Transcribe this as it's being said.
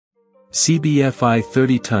CBFI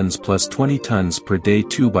 30 tons plus 20 tons per day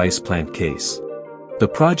tube ice plant case. The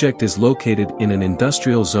project is located in an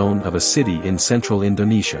industrial zone of a city in central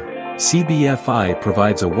Indonesia. CBFI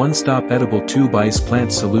provides a one-stop edible tube ice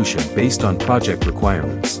plant solution based on project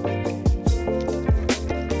requirements.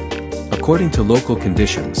 According to local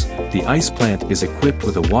conditions, the ice plant is equipped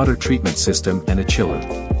with a water treatment system and a chiller.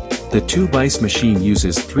 The tube ice machine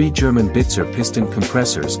uses 3 German Bitzer piston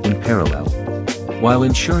compressors in parallel. While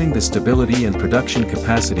ensuring the stability and production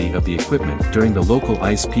capacity of the equipment during the local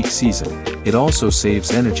ice peak season, it also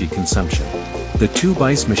saves energy consumption. The tube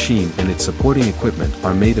ice machine and its supporting equipment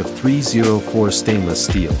are made of 304 stainless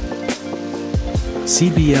steel.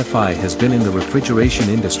 CBFI has been in the refrigeration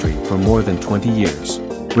industry for more than 20 years.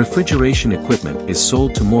 Refrigeration equipment is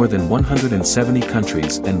sold to more than 170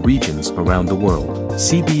 countries and regions around the world.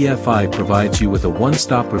 CBFI provides you with a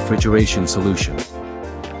one-stop refrigeration solution.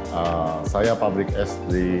 Saya pabrik es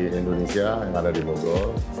di Indonesia yang ada di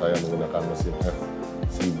Bogor. Saya menggunakan mesin es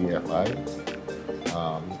CBFI.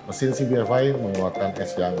 Mesin CBFI mengeluarkan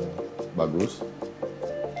es yang bagus,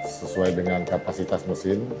 sesuai dengan kapasitas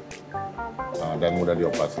mesin dan mudah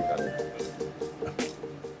dioperasikan.